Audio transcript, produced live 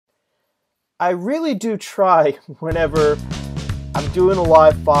I really do try whenever I'm doing a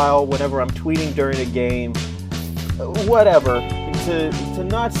live file, whenever I'm tweeting during a game, whatever, to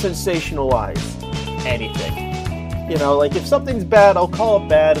not sensationalize anything. You know, like if something's bad, I'll call it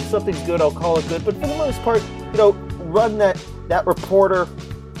bad. If something's good, I'll call it good. But for the most part, you know, run that reporter,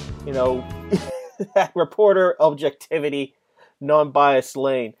 you know, that reporter objectivity, non-biased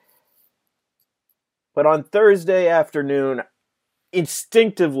lane. But on Thursday afternoon,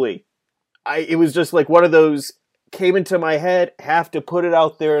 instinctively, it was just like one of those came into my head, have to put it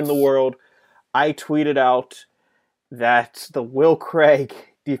out there in the world. I tweeted out that the Will Craig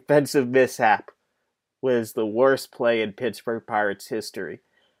defensive mishap was the worst play in Pittsburgh Pirates history.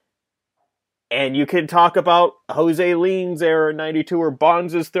 And you can talk about Jose Lean's error in 92, or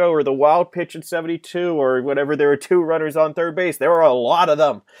Bonds' throw, or the wild pitch in 72, or whatever. There were two runners on third base. There were a lot of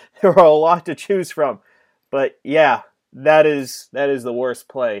them. There were a lot to choose from. But yeah, that is the worst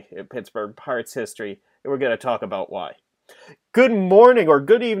play in Pittsburgh Pirates history, and we're going to talk about why. Good morning or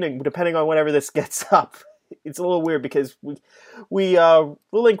good evening, depending on whenever this gets up. It's a little weird because we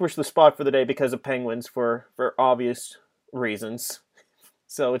relinquished the spot for the day because of Penguins for obvious reasons.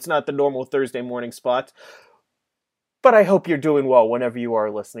 So it's not the normal Thursday morning spot. But I hope you're doing well whenever you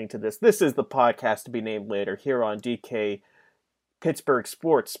are listening to this. This is the podcast to be named later here on DK Pittsburgh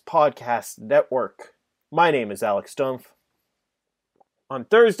Sports Podcast Network. My name is Alex Stumpf. On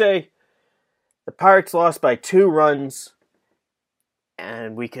Thursday, the Pirates lost by 2 runs,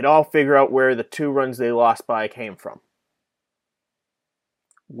 and we could all figure out where the 2 runs they lost by came from.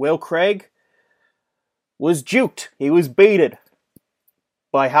 Will Craig was juked. He was baited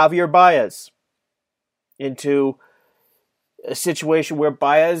by Javier Baez into a situation where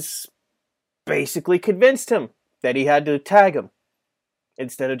Baez basically convinced him that he had to tag him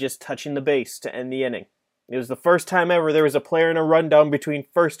instead of just touching the base to end the inning. It was the first time ever there was a player in a rundown between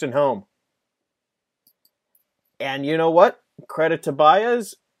first and home. And you know what? Credit to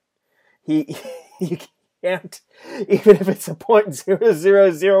Baez. You can't, even if it's a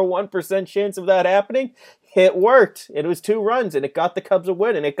 0.0001% chance of that happening, it worked. It was 2 runs, and it got the Cubs a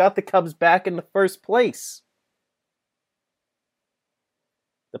win, and it got the Cubs back in the first place.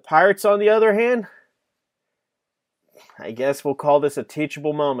 The Pirates, on the other hand, I guess we'll call this a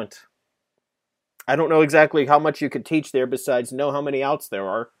teachable moment. I don't know exactly how much you could teach there besides know how many outs there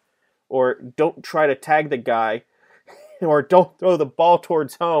are, or don't try to tag the guy, or don't throw the ball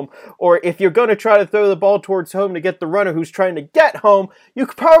towards home, or if you're going to try to throw the ball towards home to get the runner who's trying to get home, you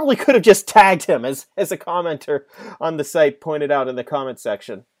probably could have just tagged him, as a commenter on the site pointed out in the comment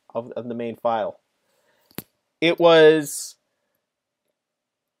section of the main file. It was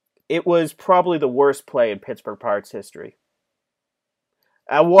probably the worst play in Pittsburgh Pirates history.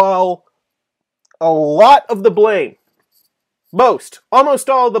 And while a lot of the blame, almost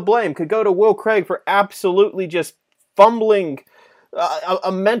all of the blame could go to Will Craig for absolutely just fumbling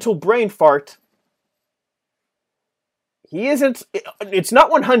a mental brain fart, it's not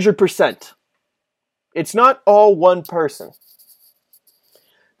 100%. It's not all one person.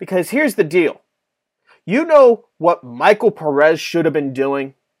 Because here's the deal. You know what Michael Perez should have been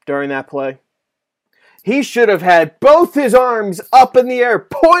doing during that play? He should have had both his arms up in the air,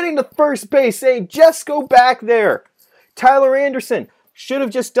 pointing to first base, saying, just go back there. Tyler Anderson should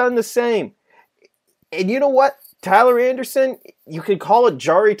have just done the same. And you know what? Tyler Anderson, you can call it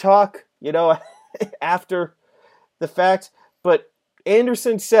Jari talk, you know, after the fact. But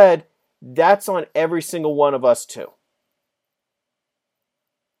Anderson said, that's on every single one of us too.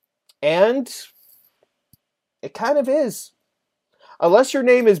 And it kind of is. Unless your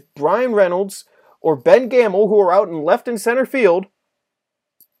name is Brian Reynolds or Ben Gamel, who are out in left and center field,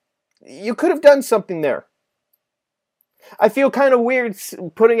 you could have done something there. I feel kind of weird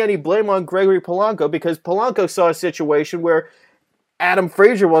putting any blame on Gregory Polanco because Polanco saw a situation where Adam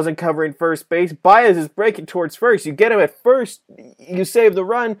Frazier wasn't covering first base. Baez is breaking towards first. You get him at first, you save the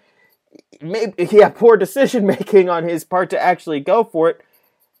run. Maybe he had poor decision making on his part to actually go for it.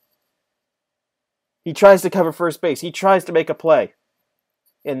 He tries to cover first base. He tries to make a play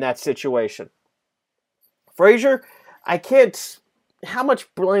in that situation. Frazier, how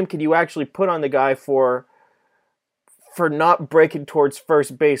much blame can you actually put on the guy for not breaking towards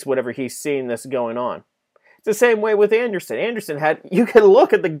first base whenever he's seeing this going on? It's the same way with Anderson. You can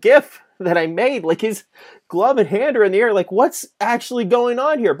look at the GIF that I made, like his glove and hand are in the air, like what's actually going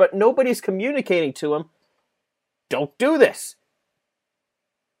on here? But nobody's communicating to him, don't do this.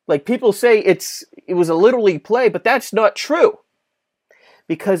 Like people say it was a Little League play, but that's not true.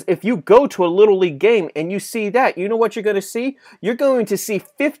 Because if you go to a Little League game and you see that, you know what you're going to see? You're going to see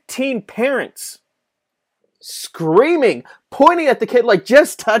 15 parents screaming, pointing at the kid like,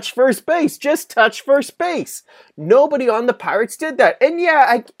 just touch first base, just touch first base. Nobody on the Pirates did that. And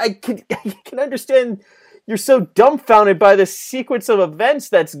yeah, I can understand you're so dumbfounded by the sequence of events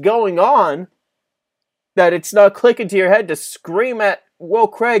that's going on that it's not clicking to your head to scream at Will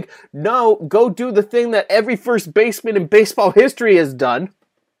Craig, no, go do the thing that every first baseman in baseball history has done.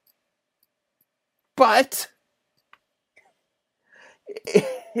 But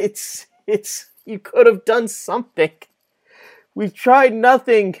it's you could have done something. We've tried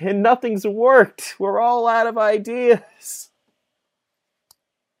nothing and nothing's worked. We're all out of ideas.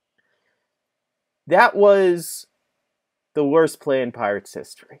 That was the worst play in Pirates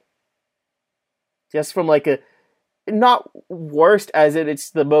history. Just from like a, not worst as in it's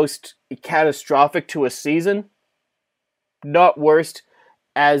the most catastrophic to a season. Not worst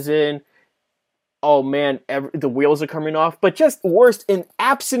as in, oh man, the wheels are coming off. But just worst in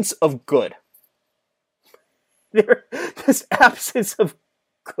absence of good. Just absence of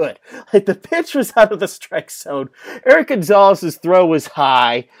good. Like the pitch was out of the strike zone. Eric Gonzalez's throw was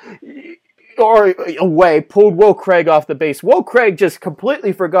high. Or away, pulled Will Craig off the base. Will Craig just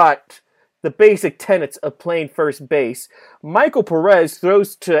completely forgot the basic tenets of playing first base. Michael Perez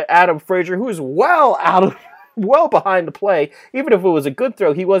throws to Adam Frazier, who is well behind the play. Even if it was a good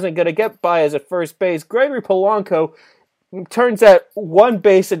throw, he wasn't going to get by as a first base. Gregory Polanco turns that one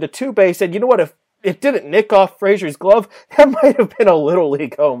base into two base, and you know what? If it didn't nick off Frazier's glove, that might have been a Little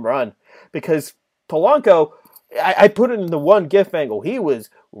League home run. Because Polanco, I put it in the one GIF angle, he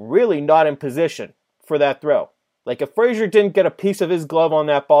was really not in position for that throw. Like, if Frazier didn't get a piece of his glove on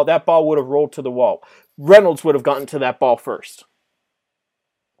that ball would have rolled to the wall. Reynolds would have gotten to that ball first.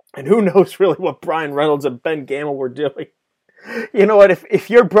 And who knows really what Brian Reynolds and Ben Gamel were doing. You know what, if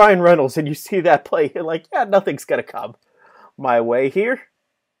you're Brian Reynolds and you see that play, you're like, yeah, nothing's going to come my way here.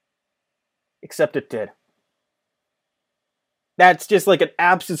 Except it did. That's just like an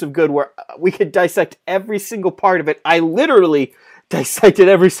absence of good where we could dissect every single part of it. I literally dissected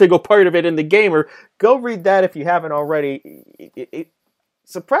every single part of it in The Gamer. Go read that if you haven't already. It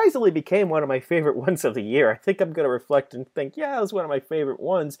surprisingly became one of my favorite ones of the year. I think I'm going to reflect and think, yeah, it was one of my favorite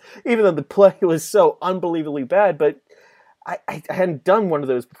ones, even though the play was so unbelievably bad. But I hadn't done one of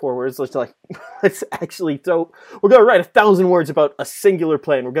those before where it's just like, let's actually throw, we're going to write 1,000 words about a singular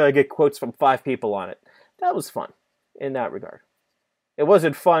play and we're going to get quotes from 5 people on it. That was fun in that regard. It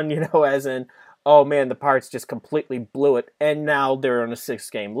wasn't fun, as in, oh man, the Pirates just completely blew it, and now they're on a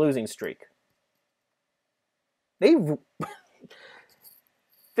 6-game losing streak. They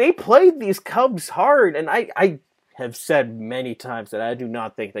played these Cubs hard, and I have said many times that I do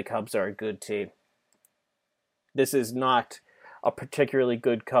not think the Cubs are a good team. This is not a particularly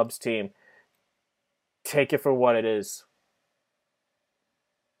good Cubs team. Take it for what it is.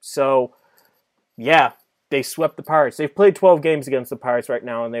 So, yeah, they swept the Pirates. They've played 12 games against the Pirates right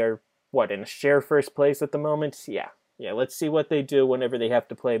now, and they're, in a share first place at the moment? Yeah, let's see what they do whenever they have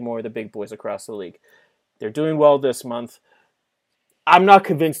to play more of the big boys across the league. They're doing well this month. I'm not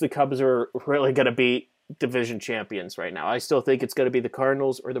convinced the Cubs are really going to be division champions right now. I still think it's going to be the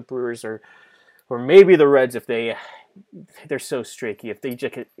Cardinals or the Brewers or maybe the Reds if they're so streaky. If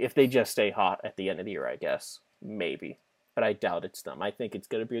they just stay hot at the end of the year, I guess. Maybe. But I doubt it's them. I think it's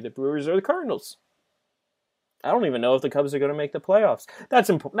going to be the Brewers or the Cardinals. I don't even know if the Cubs are going to make the playoffs. That's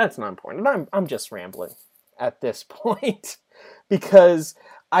not important. I'm just rambling at this point because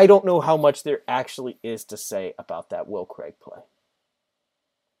I don't know how much there actually is to say about that Will Craig play.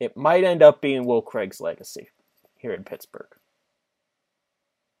 It might end up being Will Craig's legacy here in Pittsburgh.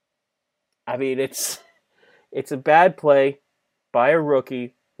 I mean, it's a bad play by a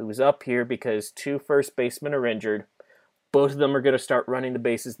rookie who was up here because 2 first basemen are injured. Both of them are going to start running the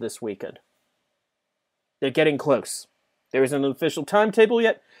bases this weekend. They're getting close. There isn't an official timetable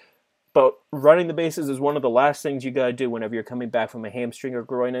yet, but running the bases is one of the last things you got to do whenever you're coming back from a hamstring or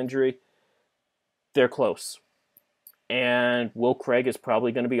groin injury. They're close. And Will Craig is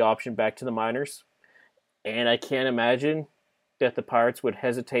probably going to be optioned back to the minors. And I can't imagine that the Pirates would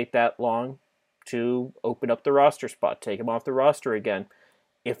hesitate that long to open up the roster spot, take him off the roster again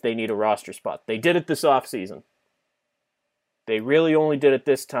if they need a roster spot. They did it this offseason. They really only did it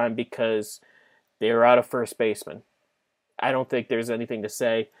this time because they were out of first baseman. I don't think there's anything to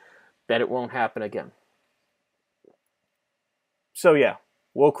say that it won't happen again. So yeah,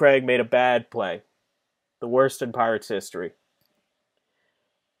 Will Craig made a bad play. The worst in Pirates history.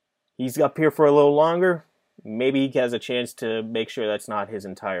 He's up here for a little longer. Maybe he has a chance to make sure that's not his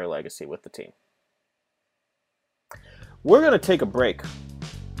entire legacy with the team. We're going to take a break.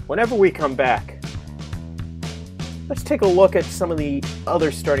 Whenever we come back, let's take a look at some of the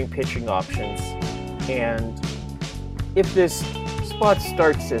other starting pitching options and if this spot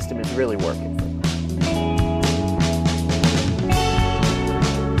start system is really working for them.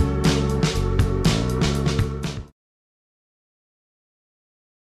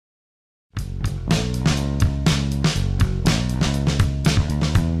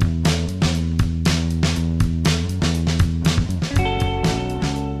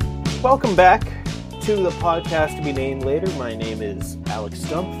 Welcome back to the podcast to be named later. My name is Alex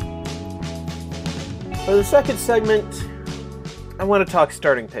Stumpf. For the second segment, I want to talk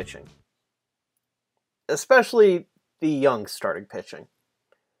starting pitching. Especially the young starting pitching.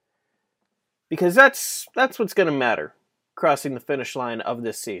 Because that's what's going to matter crossing the finish line of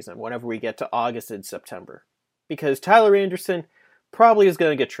this season whenever we get to August and September. Because Tyler Anderson probably is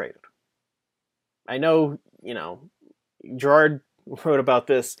going to get traded. I know, Gerard wrote about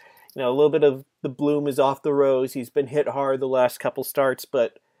this. A little bit of the bloom is off the rose. He's been hit hard the last couple starts,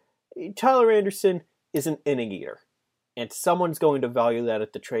 but Tyler Anderson is an inning eater. And someone's going to value that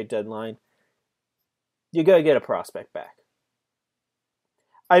at the trade deadline. You got to get a prospect back.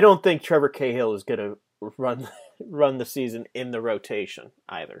 I don't think Trevor Cahill is going to run the season in the rotation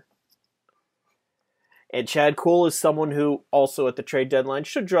either. And Chad Kuhl is someone who also at the trade deadline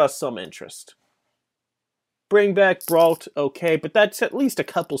should draw some interest. Bring back Brault, okay, but that's at least a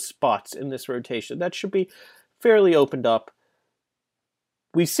couple spots in this rotation. That should be fairly opened up.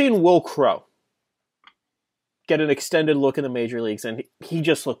 We've seen Wil Crowe get an extended look in the major leagues, and he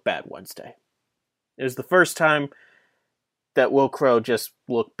just looked bad Wednesday. It was the first time that Wil Crowe just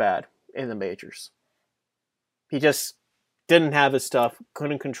looked bad in the majors. He just didn't have his stuff,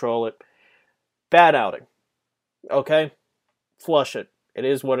 couldn't control it. Bad outing. Okay? Flush it. It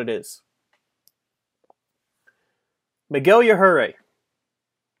is what it is. Miguel Yajure.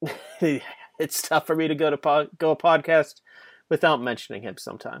 It's tough for me to go a podcast without mentioning him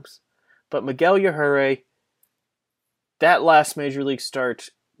sometimes. But Miguel Yajure, that last Major League start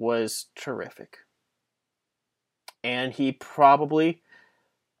was terrific. And he probably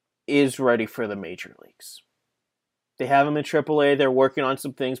is ready for the Major Leagues. They have him in AAA. They're working on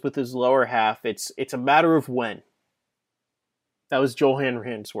some things with his lower half. It's a matter of when. That was Joel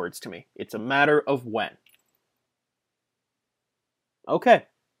Hanrahan's words to me. It's a matter of when. Okay.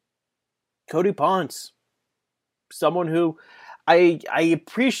 Cody Ponce. Someone who I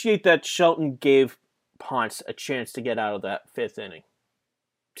appreciate that Shelton gave Ponce a chance to get out of that fifth inning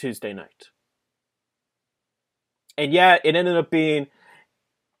Tuesday night. And yeah, it ended up being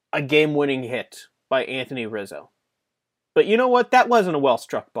a game-winning hit by Anthony Rizzo. But you know what? That wasn't a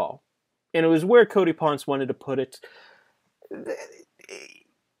well-struck ball. And it was where Cody Ponce wanted to put it.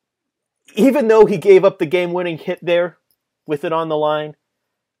 Even though he gave up the game-winning hit there, with it on the line,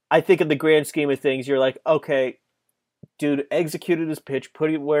 I think in the grand scheme of things, you're like, okay, dude executed his pitch,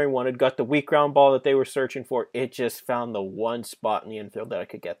 put it where he wanted, got the weak ground ball that they were searching for. It just found the one spot in the infield that I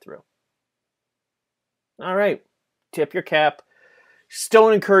could get through. All right, tip your cap. Still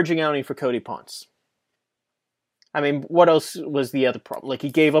an encouraging outing for Cody Ponce. I mean, what else was the other problem? Like, he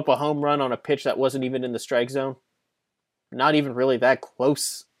gave up a home run on a pitch that wasn't even in the strike zone. Not even really that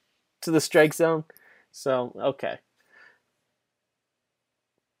close to the strike zone. So, okay.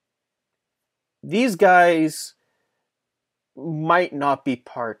 These guys might not be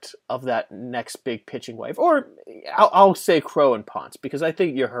part of that next big pitching wave. Or I'll say Crowe and Ponce, because I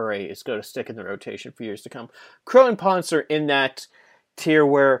think Yajure is going to stick in the rotation for years to come. Crowe and Ponce are in that tier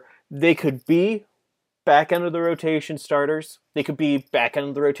where they could be back end of the rotation starters. They could be back end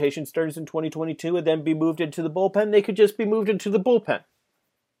of the rotation starters in 2022 and then be moved into the bullpen. They could just be moved into the bullpen.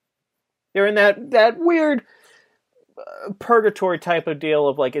 They're in that weird purgatory type of deal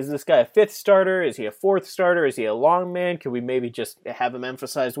of like, is this guy a fifth starter? Is he a fourth starter? Is he a long man? Could we maybe just have him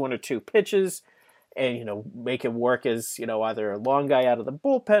emphasize one or two pitches and, make him work as, either a long guy out of the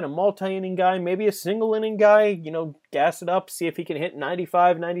bullpen, a multi-inning guy, maybe a single inning guy, gas it up, see if he can hit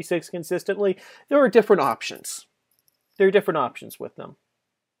 95, 96 consistently. There are different options. There are different options with them.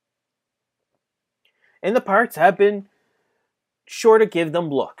 And the Pirates have been sure to give them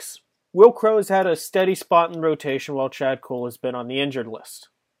looks. Wil Crowe has had a steady spot in rotation while Chad Kuhl has been on the injured list.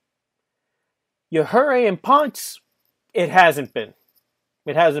 Yajure and Ponce, it hasn't been.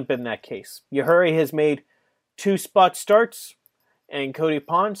 It hasn't been that case. Yajure has made 2 spot starts, and Cody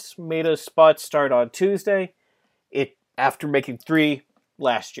Ponce made a spot start on Tuesday, after making 3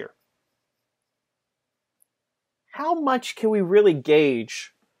 last year. How much can we really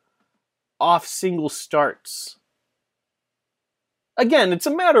gauge off single starts? Again, it's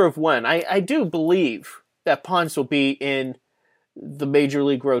a matter of when. I do believe that Ponce will be in the Major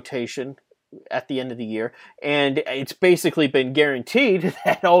League rotation at the end of the year, and it's basically been guaranteed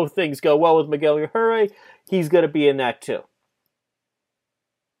that all things go well with Miguel Yajure, he's going to be in that too.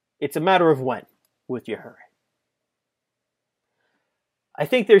 It's a matter of when with Yajure. I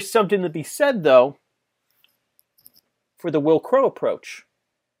think there's something to be said, though, for the Wil Crowe approach,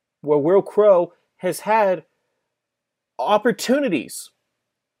 where Wil Crowe has had opportunities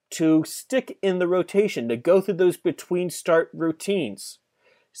to stick in the rotation, to go through those between-start routines,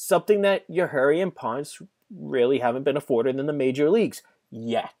 something that Yajure and Ponce really haven't been afforded in the major leagues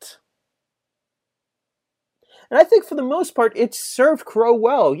yet. And I think for the most part, it's served Crowe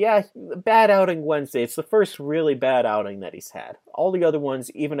well. Yeah, bad outing Wednesday. It's the first really bad outing that he's had. All the other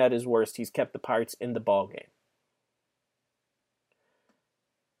ones, even at his worst, he's kept the Pirates in the ballgame.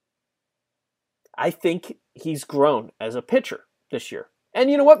 I think he's grown as a pitcher this year. And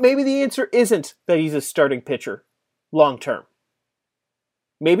you know what? Maybe the answer isn't that he's a starting pitcher long term.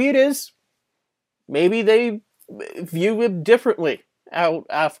 Maybe it is. Maybe they view him differently out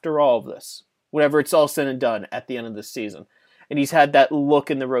after all of this, whenever it's all said and done at the end of the season. And he's had that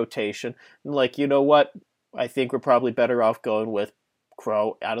look in the rotation. And like, you know what? I think we're probably better off going with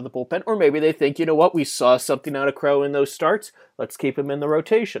Crowe out of the bullpen. Or maybe they think, you know what? We saw something out of Crowe in those starts. Let's keep him in the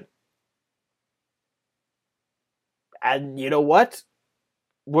rotation. And you know what?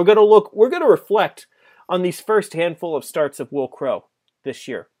 We're going to reflect on these first handful of starts of Wil Crowe this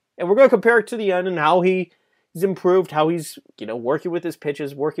year. And we're going to compare it to the end and how he's improved, how he's, working with his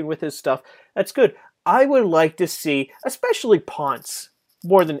pitches, working with his stuff. That's good. I would like to see, especially Ponce,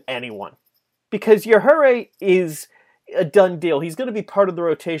 more than anyone. Because Yajure is a done deal. He's going to be part of the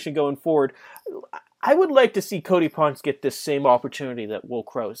rotation going forward. I would like to see Cody Ponce get this same opportunity that Wil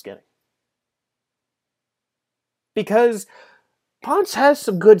Crowe is getting. Because Ponce has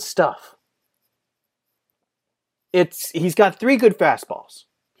some good stuff. He's got 3 good fastballs.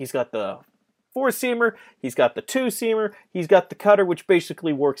 He's got the 4-seamer, he's got the 2-seamer, he's got the cutter, which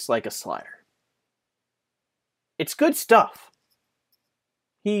basically works like a slider. It's good stuff.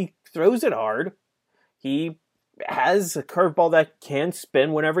 He throws it hard. He has a curveball that can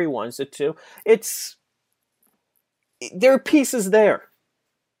spin whenever he wants it to. There are pieces there.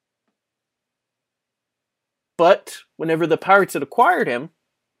 But whenever the Pirates had acquired him,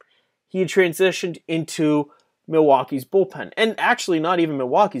 he had transitioned into Milwaukee's bullpen. And actually, not even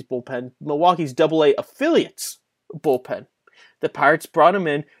Milwaukee's bullpen, Milwaukee's AA affiliates bullpen. The Pirates brought him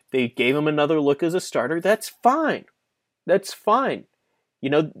in. They gave him another look as a starter. That's fine. That's fine.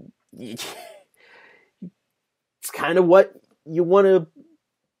 It's kind of what you want to,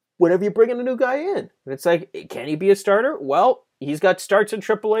 whenever you bring in a new guy in. And it's like, can he be a starter? Well, he's got starts in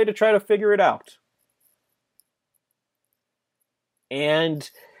AAA to try to figure it out. And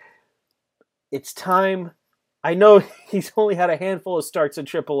it's time. I know he's only had a handful of starts in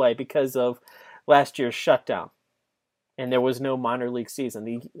AAA because of last year's shutdown. And there was no minor league season.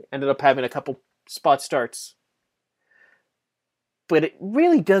 He ended up having a couple spot starts. But it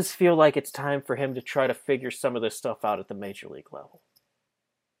really does feel like it's time for him to try to figure some of this stuff out at the major league level.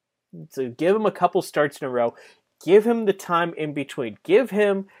 So give him a couple starts in a row. Give him the time in between.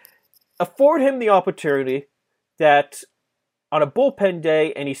 Afford him the opportunity that on a bullpen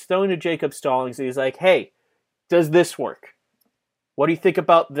day and he's throwing to Jacob Stallings and he's like, hey, does this work? What do you think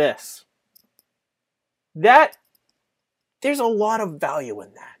about this? There's a lot of value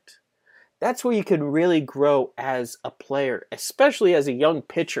in that. That's where you can really grow as a player, especially as a young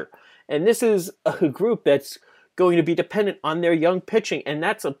pitcher. And this is a group that's going to be dependent on their young pitching. And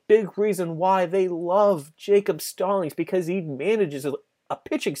that's a big reason why they love Jacob Stallings, because he manages a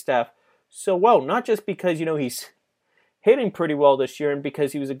pitching staff so well. Not just because, he's hitting pretty well this year and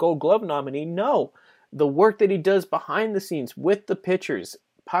because he was a Gold Glove nominee. No, the work that he does behind the scenes with the pitchers.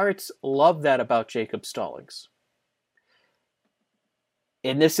 Pirates love that about Jacob Stallings.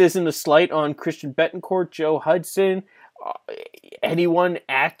 And this isn't a slight on Christian Bettencourt, Joe Hudson, anyone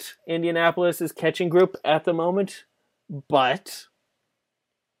at Indianapolis' catching group at the moment. But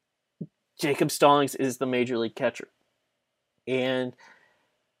Jacob Stallings is the major league catcher. And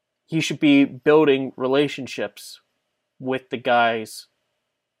he should be building relationships with the guys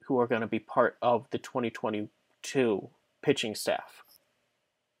who are going to be part of the 2022 pitching staff.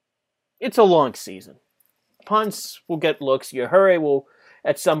 It's a long season. Ponce will get looks. Yajure will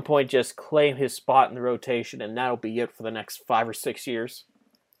at some point just claim his spot in the rotation, and that'll be it for the next 5 or 6 years.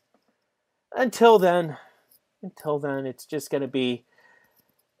 Until then, it's just going to be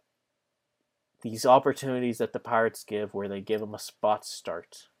these opportunities that the Pirates give where they give them a spot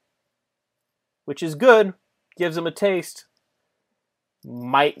start. Which is good. Gives them a taste.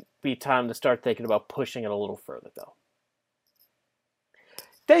 Might be time to start thinking about pushing it a little further, though.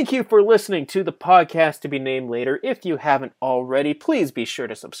 Thank you for listening to the podcast to be named later. If you haven't already, please be sure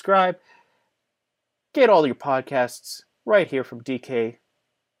to subscribe. Get all your podcasts right here from DK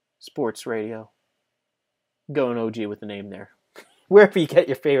Sports Radio. Going OG with the name there. Wherever you get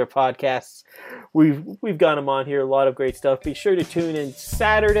your favorite podcasts, we've got them on here. A lot of great stuff. Be sure to tune in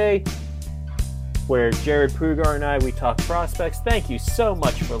Saturday, where Jared Prugar and I, we talk prospects. Thank you so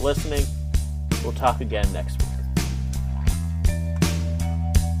much for listening. We'll talk again next week.